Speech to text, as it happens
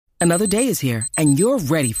Another day is here, and you're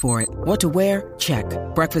ready for it. What to wear? Check.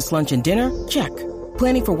 Breakfast, lunch, and dinner? Check.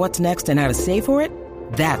 Planning for what's next and how to save for it?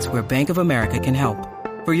 That's where Bank of America can help.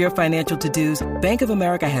 For your financial to-dos, Bank of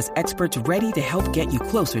America has experts ready to help get you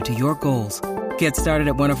closer to your goals. Get started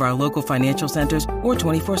at one of our local financial centers or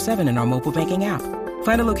 24/7 in our mobile banking app.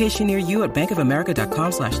 Find a location near you at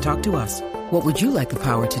bankofamerica.com/talktous. What would you like the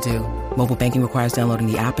power to do? Mobile banking requires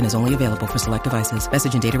downloading the app and is only available for select devices.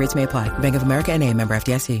 Message and data rates may apply. Bank of America N.A., member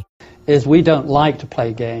FDIC. Is we don't like to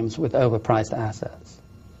play games with overpriced assets.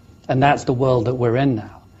 And that's the world that we're in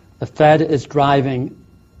now. The Fed is driving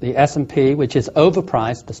the S&P, which is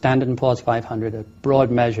overpriced, the Standard & Poor's 500, a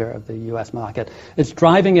broad measure of the U.S. market. It's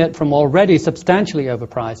driving it from already substantially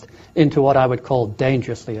overpriced into what I would call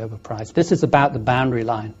dangerously overpriced. This is about the boundary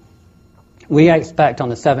line. We expect on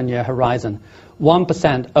the 7-year horizon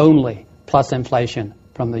 1% only plus inflation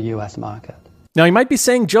from the U.S. market. Now, you might be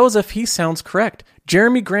saying, Joseph, he sounds correct.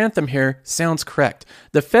 Jeremy Grantham here sounds correct.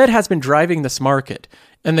 The Fed has been driving this market,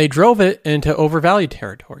 and they drove it into overvalued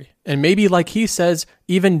territory. And maybe, like he says,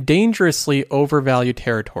 even dangerously overvalued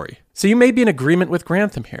territory. So you may be in agreement with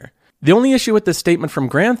Grantham here. The only issue with this statement from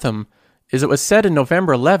Grantham is it was said in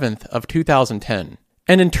November 11th of 2010.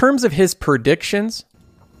 And in terms of his predictions,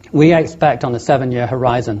 we expect on the 7-year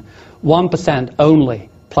horizon 1% only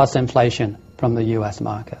plus inflation from the U.S.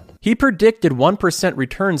 market. He predicted 1%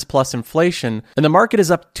 returns plus inflation, and the market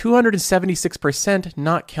is up 276%,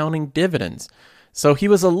 not counting dividends. So he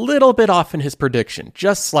was a little bit off in his prediction,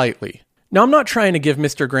 just slightly. Now, I'm not trying to give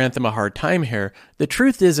Mr. Grantham a hard time here. The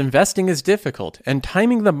truth is investing is difficult, and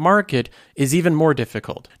timing the market is even more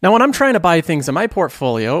difficult. Now, when I'm trying to buy things in my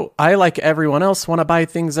portfolio, I, like everyone else, want to buy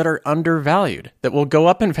things that are undervalued, that will go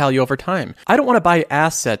up in value over time. I don't want to buy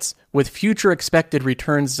assets with future expected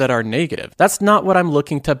returns that are negative. That's not what I'm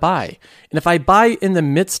looking to buy. And if I buy in the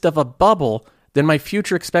midst of a bubble, then my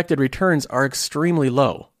future expected returns are extremely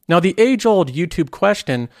low. Now, the age-old YouTube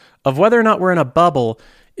question of whether or not we're in a bubble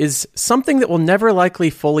is something that will never likely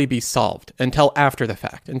fully be solved until after the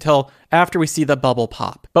fact, until after we see the bubble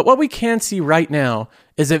pop. But what we can see right now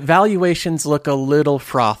is that valuations look a little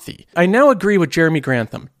frothy. I now agree with Jeremy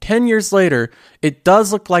Grantham. 10 years later, it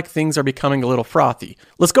does look like things are becoming a little frothy.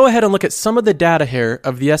 Let's go ahead and look at some of the data here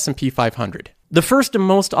of the S&P 500. The first and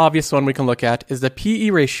most obvious one we can look at is the PE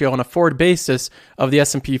ratio on a forward basis of the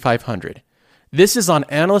S&P 500. This is on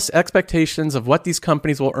analysts' expectations of what these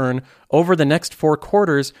companies will earn over the next 4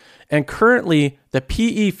 quarters, and currently the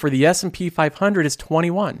PE for the S&P 500 is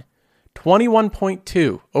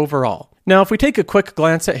 21.2 overall. Now, if we take a quick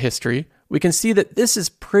glance at history, we can see that this is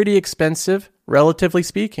pretty expensive, relatively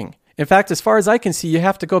speaking. In fact, as far as I can see, you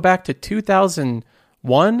have to go back to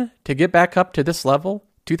 2001 to get back up to this level,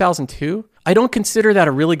 2002. I don't consider that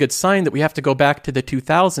a really good sign that we have to go back to the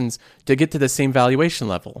 2000s to get to the same valuation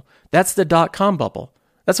level. That's the dot-com bubble.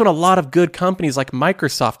 That's when a lot of good companies like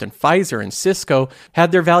Microsoft and Pfizer and Cisco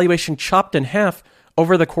had their valuation chopped in half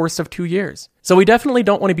over the course of 2 years. So we definitely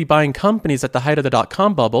don't want to be buying companies at the height of the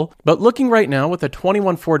dot-com bubble, but looking right now with a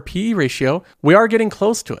 21 forward PE ratio, we are getting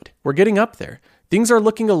close to it. We're getting up there. Things are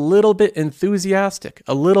looking a little bit enthusiastic,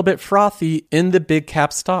 a little bit frothy in the big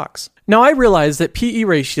cap stocks. Now, I realize that PE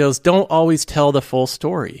ratios don't always tell the full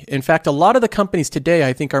story. In fact, a lot of the companies today,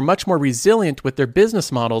 I think, are much more resilient with their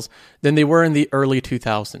business models than they were in the early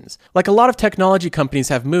 2000s. Like a lot of technology companies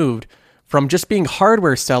have moved from just being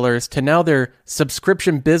hardware sellers to now they're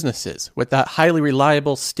subscription businesses with that highly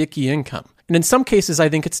reliable, sticky income. And in some cases, I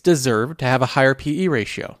think it's deserved to have a higher PE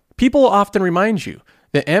ratio. People will often remind you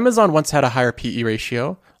that Amazon once had a higher PE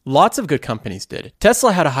ratio. Lots of good companies did.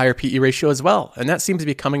 Tesla had a higher PE ratio as well, and that seems to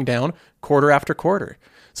be coming down quarter after quarter.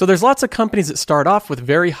 So there's lots of companies that start off with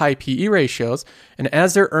very high PE ratios, and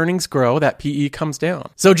as their earnings grow, that PE comes down.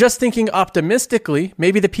 So just thinking optimistically,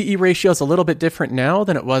 maybe the PE ratio is a little bit different now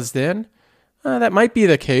than it was then. That might be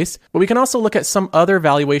the case, but we can also look at some other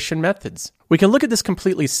valuation methods. We can look at this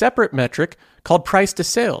completely separate metric called price to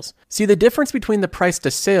sales. See, the difference between the price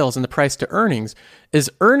to sales and the price to earnings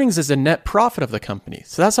is a net profit of the company.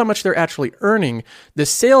 So that's how much they're actually earning. The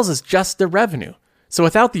sales is just the revenue. So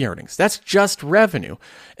without the earnings, that's just revenue.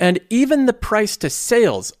 And even the price to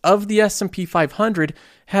sales of the S&P 500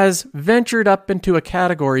 has ventured up into a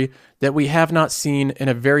category that we have not seen in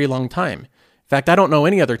a very long time. In fact, I don't know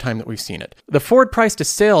any other time that we've seen it. The forward price to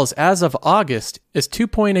sales as of August is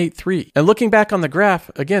 2.83. And looking back on the graph,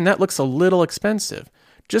 again, that looks a little expensive.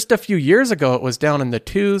 Just a few years ago, it was down in the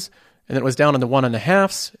 2s, and then it was down in the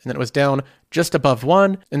 1.5s, and then it was down just above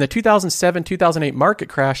 1. In the 2007-2008 market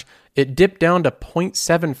crash, it dipped down to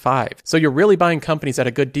 0.75. So you're really buying companies at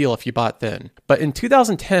a good deal if you bought then. But in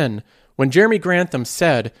 2010, when Jeremy Grantham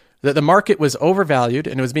said that the market was overvalued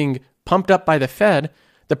and it was being pumped up by the Fed,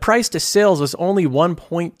 the price to sales was only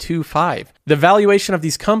 1.25. The valuation of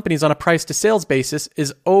these companies on a price to sales basis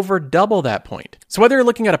is over double that point. So whether you're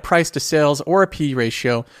looking at a price to sales or a P/E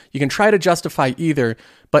ratio, you can try to justify either,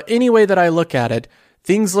 but any way that I look at it,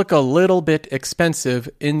 things look a little bit expensive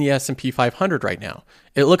in the S&P 500 right now.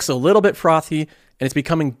 It looks a little bit frothy, and it's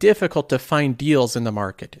becoming difficult to find deals in the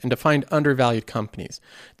market and to find undervalued companies.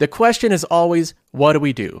 The question is always, what do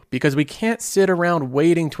we do? Because we can't sit around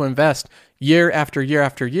waiting to invest year after year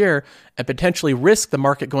after year and potentially risk the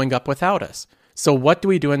market going up without us. So what do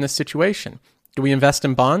we do in this situation? Do we invest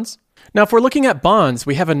in bonds? Now, if we're looking at bonds,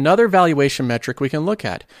 we have another valuation metric we can look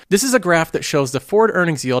at. This is a graph that shows the forward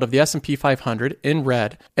earnings yield of the S&P 500 in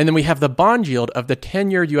red, and then we have the bond yield of the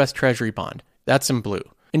 10-year U.S. Treasury bond. That's in blue.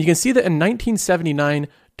 And you can see that in 1979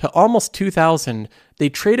 to almost 2000, they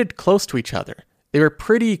traded close to each other. They were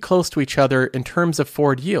pretty close to each other in terms of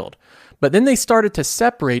forward yield. But then they started to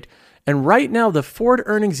separate, and right now the forward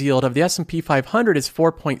earnings yield of the S&P 500 is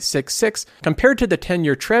 4.66 compared to the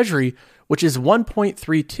 10-year Treasury, which is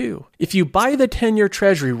 1.32. If you buy the 10-year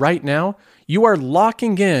Treasury right now, you are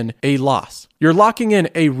locking in a loss. You're locking in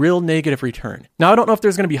a real negative return. Now, I don't know if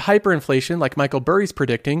there's going to be hyperinflation like Michael Burry's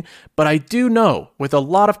predicting, but I do know with a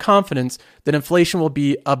lot of confidence that inflation will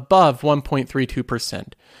be above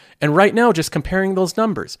 1.32%. And right now, just comparing those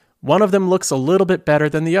numbers, one of them looks a little bit better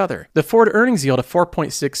than the other. The forward earnings yield of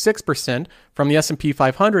 4.66% from the S&P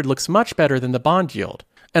 500 looks much better than the bond yield.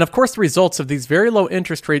 And of course, the results of these very low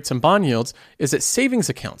interest rates and bond yields is that savings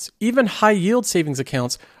accounts, even high yield savings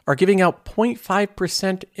accounts, are giving out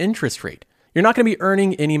 0.5% interest rate. You're not going to be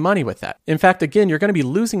earning any money with that. In fact, again, you're going to be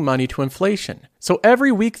losing money to inflation. So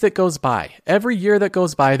every week that goes by, every year that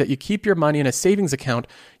goes by that you keep your money in a savings account,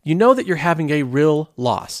 you know that you're having a real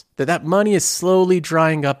loss, that money is slowly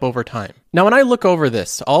drying up over time. Now, when I look over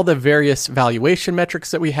this, all the various valuation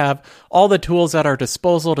metrics that we have, all the tools at our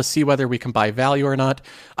disposal to see whether we can buy value or not,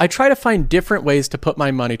 I try to find different ways to put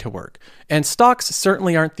my money to work. And stocks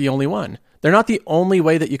certainly aren't the only one. They're not the only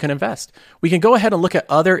way that you can invest. We can go ahead and look at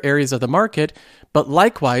other areas of the market, but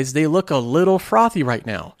likewise, they look a little frothy right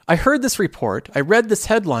now. I heard this report, I read this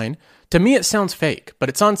headline. To me, it sounds fake, but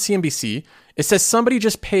it's on CNBC. It says somebody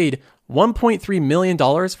just paid $1.3 million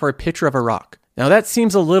for a picture of a rock. Now that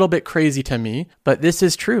seems a little bit crazy to me, but this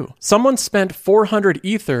is true. Someone spent 400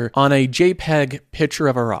 Ether on a JPEG picture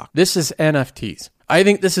of a rock. This is NFTs. I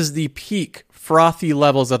think this is the peak frothy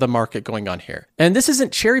levels of the market going on here. And this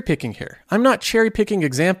isn't cherry picking here. I'm not cherry picking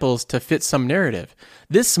examples to fit some narrative.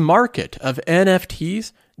 This market of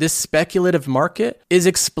NFTs, this speculative market, is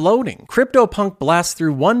exploding. CryptoPunk blasts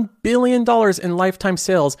through $1 billion in lifetime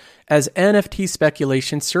sales as NFT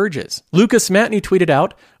speculation surges. Lucas Matney tweeted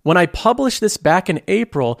out, "When I published this back in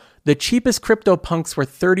April, the cheapest CryptoPunks were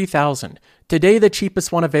 $30,000. Today, the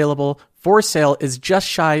cheapest one available for sale is just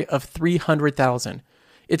shy of $300,000.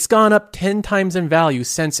 It's gone up 10 times in value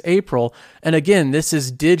since April, and again, this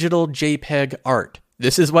is digital JPEG art.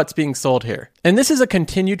 This is what's being sold here. And this is a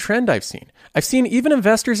continued trend I've seen. I've seen even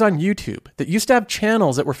investors on YouTube that used to have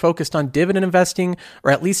channels that were focused on dividend investing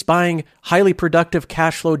or at least buying highly productive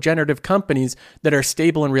cash flow generative companies that are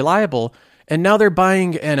stable and reliable. And now they're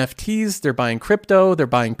buying NFTs, they're buying crypto, they're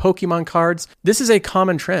buying Pokemon cards. This is a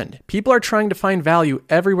common trend. People are trying to find value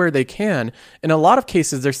everywhere they can. In a lot of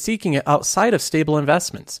cases, they're seeking it outside of stable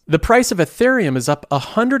investments. The price of Ethereum is up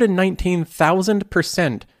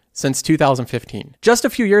 119,000% since 2015. Just a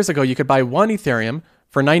few years ago, you could buy one Ethereum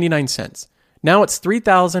for 99 cents. Now it's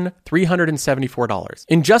 $3,374.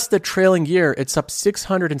 In just the trailing year, it's up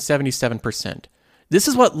 677%. This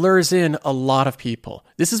is what lures in a lot of people.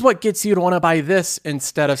 This is what gets you to want to buy this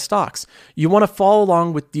instead of stocks. You want to follow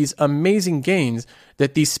along with these amazing gains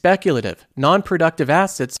that these speculative, non-productive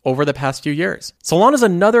assets over the past few years. Solana's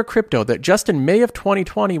another crypto that just in May of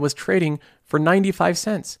 2020 was trading for 95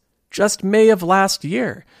 cents. Just May of last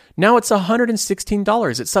year. Now it's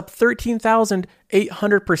 $116. It's up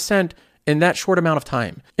 13,800% in that short amount of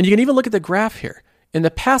time. And you can even look at the graph here. In the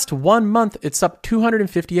past 1 month, it's up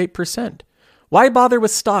 258%. Why bother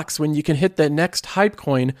with stocks when you can hit the next hype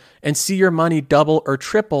coin and see your money double or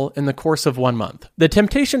triple in the course of 1 month? The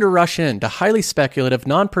temptation to rush into highly speculative,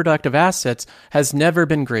 non-productive assets has never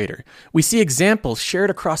been greater. We see examples shared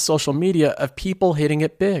across social media of people hitting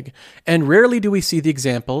it big, and rarely do we see the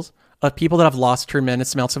examples of people that have lost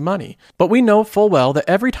tremendous amounts of money. But we know full well that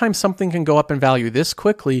every time something can go up in value this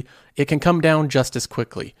quickly, it can come down just as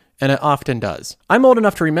quickly. and it often does. I'm old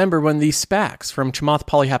enough to remember when these SPACs from Chamath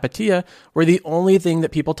Palihapitiya were the only thing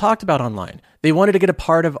that people talked about online. They wanted to get a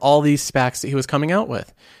part of all these SPACs that he was coming out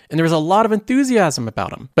with, and there was a lot of enthusiasm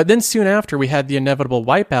about them. But then soon after, we had the inevitable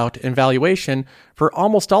wipeout in valuation for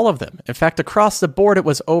almost all of them. In fact, across the board, it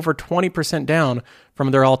was over 20% down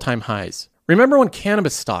from their all-time highs. Remember when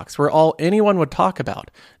cannabis stocks were all anyone would talk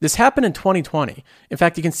about? This happened in 2020. In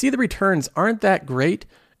fact, you can see the returns aren't that great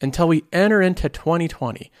until we enter into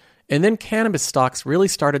 2020. And then cannabis stocks really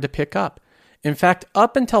started to pick up. In fact,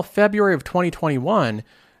 up until February of 2021,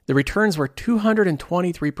 the returns were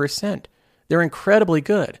 223%. They're incredibly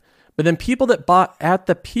good. But then people that bought at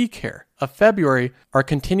the peak here of February are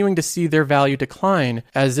continuing to see their value decline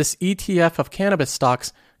as this ETF of cannabis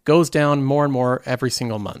stocks goes down more and more every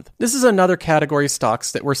single month. This is another category of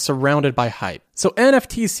stocks that were surrounded by hype. So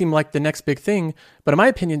NFTs seem like the next big thing, but in my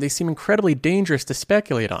opinion, they seem incredibly dangerous to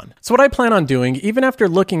speculate on. So what I plan on doing, even after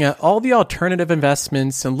looking at all the alternative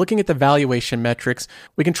investments and looking at the valuation metrics,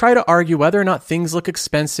 we can try to argue whether or not things look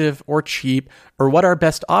expensive or cheap or what our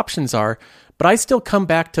best options are, but I still come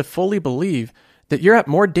back to fully believe that you're at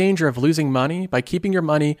more danger of losing money by keeping your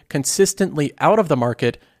money consistently out of the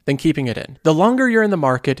market than keeping it in. The longer you're in the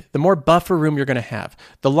market, the more buffer room you're going to have,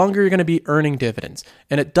 the longer you're going to be earning dividends,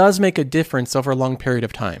 and it does make a difference over a long period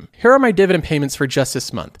of time. Here are my dividend payments for just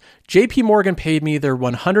this month. JP Morgan paid me their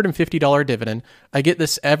 $150 dividend. I get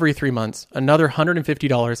this every 3 months, another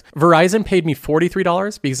 $150. Verizon paid me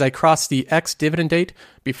 $43 because I crossed the ex-dividend date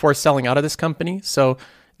before selling out of this company, so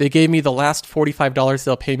they gave me the last $45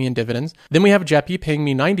 they'll pay me in dividends. Then we have JEPI paying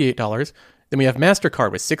me $98. Then we have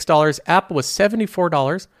MasterCard with $6, Apple with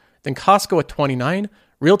 $74, then Costco with $29,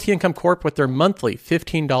 Realty Income Corp with their monthly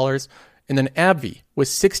 $15, and then AbbVie with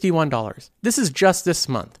 $61. This is just this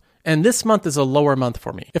month. And this month is a lower month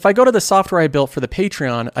for me. If I go to the software I built for the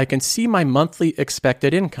Patreon, I can see my monthly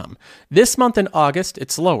expected income. This month in August,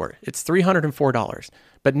 it's lower. It's $304.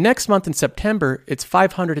 But next month in September, it's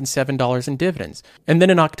 $507 in dividends. And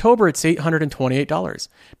then in October, it's $828.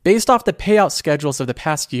 Based off the payout schedules of the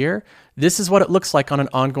past year, this is what it looks like on an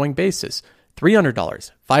ongoing basis. $300,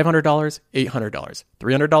 $500, $800,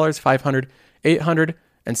 $300, $500, $800,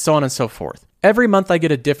 and so on and so forth. Every month I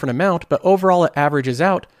get a different amount, but overall it averages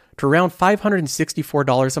out to around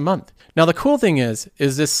 $564 a month. Now the cool thing is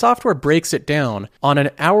this software breaks it down on an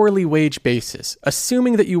hourly wage basis,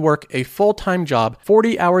 assuming that you work a full-time job,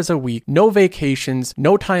 40 hours a week, no vacations,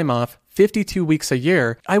 no time off, 52 weeks a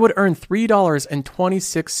year, I would earn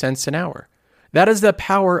 $3.26 an hour. That is the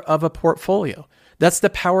power of a portfolio. That's the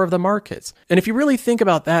power of the markets. And if you really think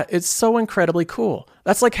about that, it's so incredibly cool.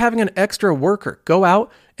 That's like having an extra worker go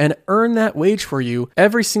out and earn that wage for you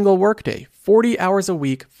every single workday, 40 hours a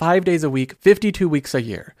week, 5 days a week, 52 weeks a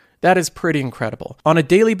year. That is pretty incredible. On a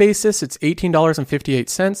daily basis, it's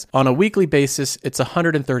 $18.58. On a weekly basis, it's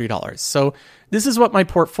 $130. So this is what my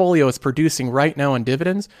portfolio is producing right now in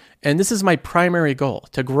dividends. And this is my primary goal,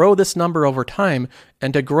 to grow this number over time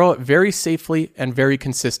and to grow it very safely and very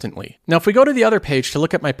consistently. Now, if we go to the other page to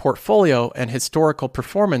look at my portfolio and historical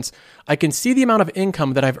performance, I can see the amount of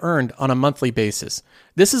income that I've earned on a monthly basis.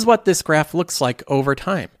 This is what this graph looks like over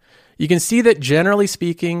time. You can see that generally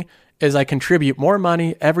speaking, as I contribute more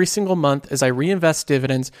money every single month, as I reinvest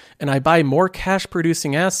dividends, and I buy more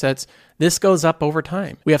cash-producing assets, this goes up over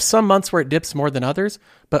time. We have some months where it dips more than others,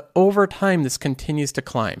 but over time, this continues to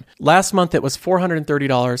climb. Last month, it was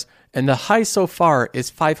 $430, and the high so far is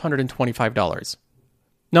 $525.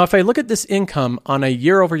 Now, if I look at this income on a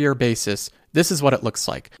year-over-year basis, this is what it looks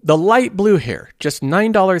like. The light blue here, just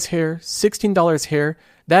 $9 here, $16 here,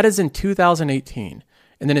 that is in 2018.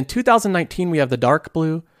 And then in 2019, we have the dark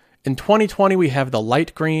blue. In 2020, we have the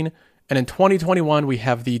light green, and in 2021, we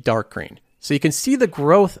have the dark green. So you can see the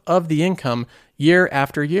growth of the income year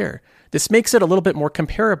after year. This makes it a little bit more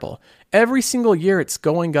comparable. Every single year, it's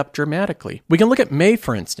going up dramatically. We can look at May,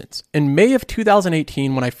 for instance. In May of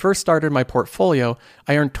 2018, when I first started my portfolio,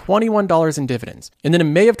 I earned $21 in dividends. And then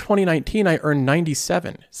in May of 2019, I earned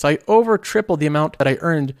 $97. So I over tripled the amount that I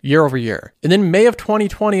earned year over year. And then May of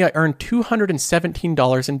 2020, I earned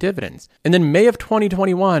 $217 in dividends. And then May of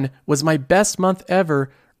 2021 was my best month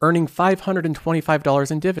ever, earning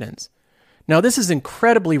 $525 in dividends. Now, this is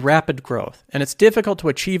incredibly rapid growth, and it's difficult to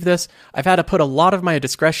achieve this. I've had to put a lot of my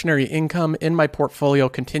discretionary income in my portfolio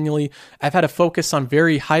continually. I've had to focus on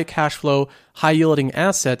very high cash flow, high yielding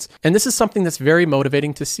assets, and this is something that's very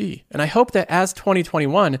motivating to see. And I hope that as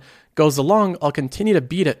 2021 goes along, I'll continue to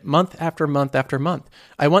beat it month after month after month.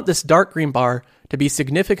 I want this dark green bar to be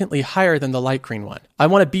significantly higher than the light green one. I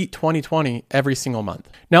want to beat 2020 every single month.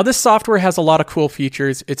 Now, this software has a lot of cool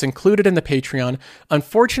features. It's included in the Patreon.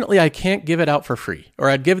 Unfortunately, I can't give it out for free, or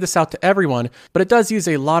I'd give this out to everyone, but it does use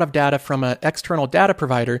a lot of data from an external data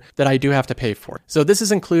provider that I do have to pay for. So this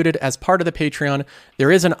is included as part of the Patreon.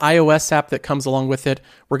 There is an iOS app that comes along with it.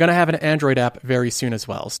 We're going to have an Android app very soon as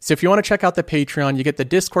well. So if you want to check out the Patreon, you get the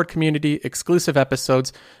Discord community, exclusive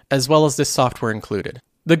episodes, as well as this software included.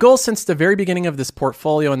 The goal since the very beginning of this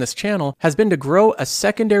portfolio and this channel has been to grow a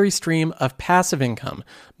secondary stream of passive income,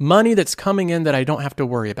 money that's coming in that I don't have to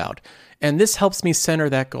worry about. And this helps me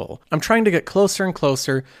center that goal. I'm trying to get closer and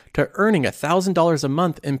closer to earning $1,000 a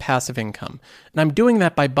month in passive income. And I'm doing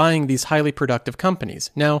that by buying these highly productive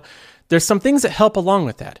companies. Now, there's some things that help along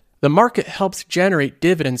with that. The market helps generate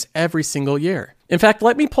dividends every single year. In fact,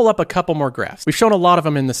 let me pull up a couple more graphs. We've shown a lot of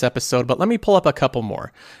them in this episode, but let me pull up a couple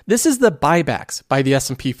more. This is the buybacks by the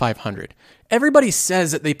S&P 500. Everybody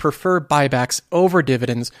says that they prefer buybacks over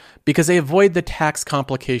dividends because they avoid the tax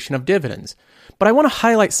complication of dividends. But I want to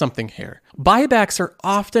highlight something here. Buybacks are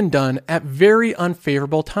often done at very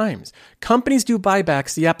unfavorable times. Companies do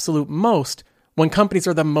buybacks the absolute most when companies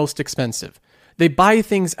are the most expensive. They buy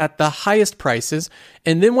things at the highest prices,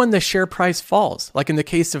 and then when the share price falls, like in the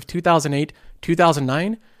case of 2008,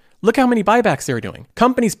 2009, look how many buybacks they were doing.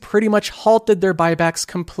 Companies pretty much halted their buybacks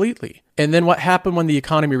completely. And then what happened when the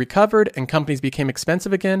economy recovered and companies became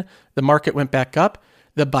expensive again? The market went back up.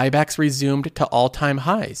 The buybacks resumed to all-time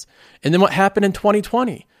highs. And then what happened in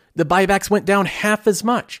 2020? The buybacks went down half as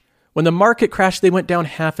much. When the market crashed, they went down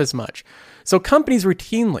half as much. So companies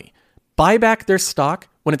routinely buy back their stock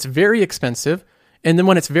when it's very expensive, and then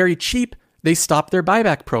when it's very cheap, they stop their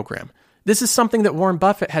buyback program. This is something that Warren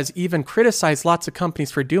Buffett has even criticized lots of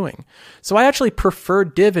companies for doing. So I actually prefer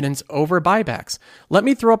dividends over buybacks. Let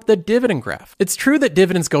me throw up the dividend graph. It's true that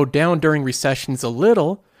dividends go down during recessions a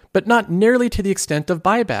little, but not nearly to the extent of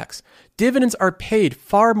buybacks. Dividends are paid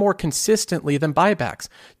far more consistently than buybacks.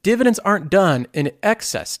 Dividends aren't done in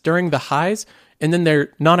excess during the highs, and then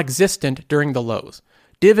they're non-existent during the lows.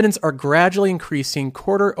 Dividends are gradually increasing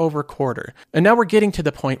quarter over quarter. And now we're getting to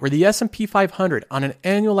the point where the S&P 500 on an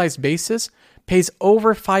annualized basis pays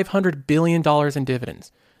over $500 billion in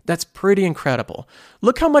dividends. That's pretty incredible.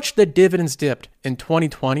 Look how much the dividends dipped in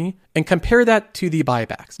 2020 and compare that to the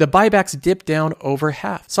buybacks. The buybacks dipped down over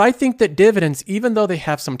half. So I think that dividends, even though they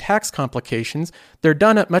have some tax complications, they're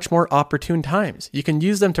done at much more opportune times. You can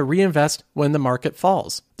use them to reinvest when the market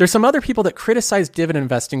falls. There's some other people that criticize dividend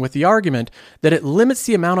investing with the argument that it limits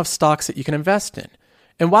the amount of stocks that you can invest in.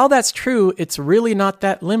 And while that's true, it's really not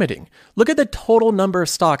that limiting. Look at the total number of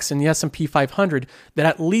stocks in the S&P 500 that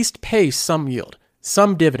at least pay some yield.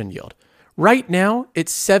 Some dividend yield. Right now,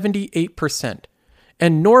 it's 78%,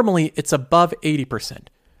 and normally it's above 80%.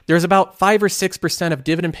 There's about 5 or 6% of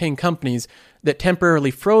dividend-paying companies that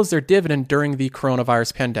temporarily froze their dividend during the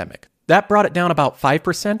coronavirus pandemic. That brought it down about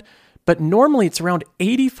 5%, but normally it's around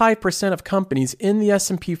 85% of companies in the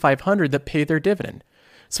S&P 500 that pay their dividend.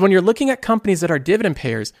 So when you're looking at companies that are dividend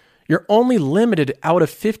payers, you're only limited out of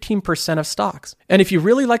 15% of stocks. And if you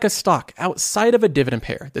really like a stock outside of a dividend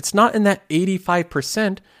payer that's not in that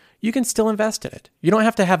 85%, you can still invest in it. You don't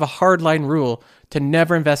have to have a hard line rule to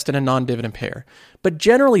never invest in a non-dividend payer. But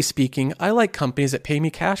generally speaking, I like companies that pay me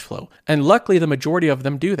cash flow. And luckily, the majority of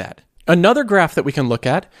them do that. Another graph that we can look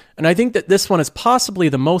at, and I think that this one is possibly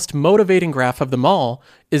the most motivating graph of them all,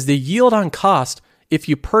 is the yield on cost if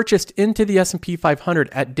you purchased into the S&P 500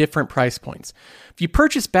 at different price points. If you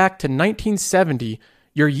purchase back to 1970,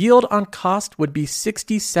 your yield on cost would be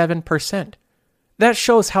 67%. That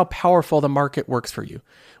shows how powerful the market works for you.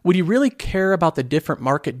 Would you really care about the different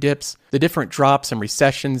market dips, the different drops and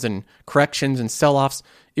recessions and corrections and sell-offs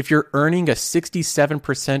if you're earning a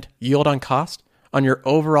 67% yield on cost on your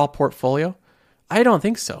overall portfolio? I don't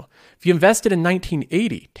think so. If you invested in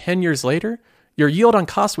 1980, 10 years later, your yield on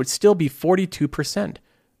cost would still be 42%.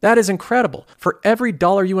 That is incredible. For every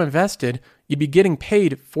dollar you invested, you'd be getting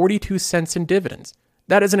paid 42 cents in dividends.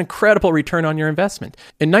 That is an incredible return on your investment.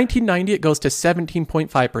 In 1990, it goes to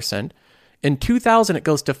 17.5%. In 2000, it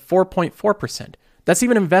goes to 4.4%. That's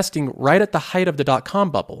even investing right at the height of the dot-com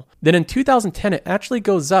bubble. Then in 2010, it actually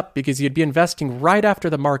goes up because you'd be investing right after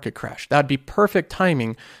the market crash. That'd be perfect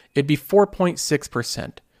timing. It'd be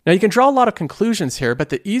 4.6%. Now, you can draw a lot of conclusions here, but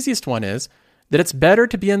the easiest one is that it's better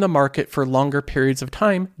to be in the market for longer periods of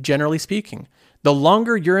time, generally speaking. The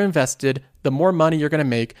longer you're invested, the more money you're going to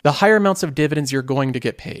make, the higher amounts of dividends you're going to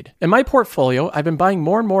get paid. In my portfolio, I've been buying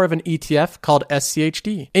more and more of an ETF called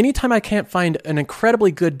SCHD. Anytime I can't find an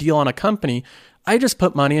incredibly good deal on a company, I just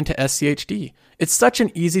put money into SCHD. It's such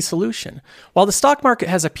an easy solution. While the stock market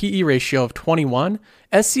has a PE ratio of 21,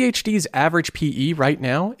 SCHD's average PE right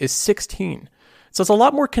now is 16. So it's a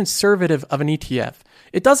lot more conservative of an ETF.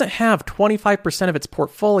 It doesn't have 25% of its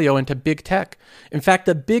portfolio into big tech. In fact,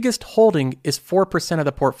 the biggest holding is 4% of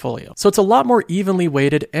the portfolio. So it's a lot more evenly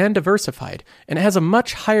weighted and diversified, and it has a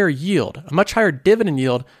much higher yield, a much higher dividend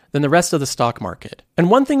yield than the rest of the stock market. And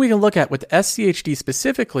one thing we can look at with SCHD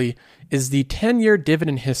specifically is the 10-year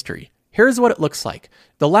dividend history. Here's what it looks like.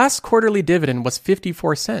 The last quarterly dividend was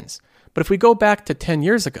 54 cents. But if we go back to 10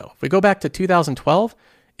 years ago, if we go back to 2012,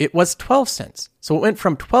 it was 12 cents. So it went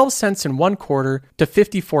from 12 cents in one quarter to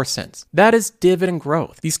 54 cents. That is dividend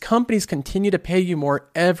growth. These companies continue to pay you more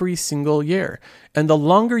every single year. And the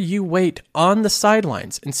longer you wait on the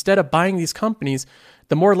sidelines instead of buying these companies,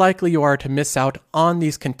 the more likely you are to miss out on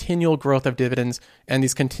these continual growth of dividends and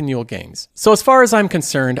these continual gains. So as far as I'm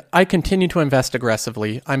concerned, I continue to invest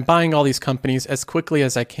aggressively. I'm buying all these companies as quickly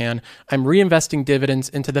as I can. I'm reinvesting dividends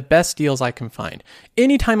into the best deals I can find.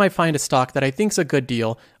 Anytime I find a stock that I think is a good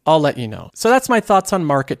deal, I'll let you know. So that's my thoughts on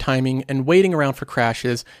market timing and waiting around for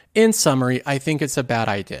crashes. In summary, I think it's a bad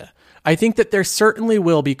idea. I think that there certainly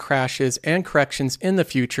will be crashes and corrections in the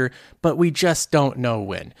future, but we just don't know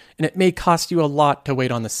when. And it may cost you a lot to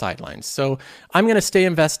wait on the sidelines. So I'm going to stay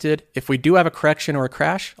invested. If we do have a correction or a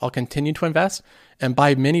crash, I'll continue to invest and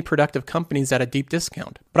buy many productive companies at a deep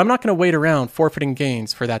discount. But I'm not going to wait around forfeiting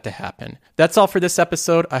gains for that to happen. That's all for this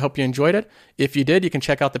episode. I hope you enjoyed it. If you did, you can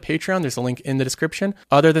check out the Patreon. There's a link in the description.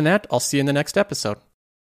 Other than that, I'll see you in the next episode.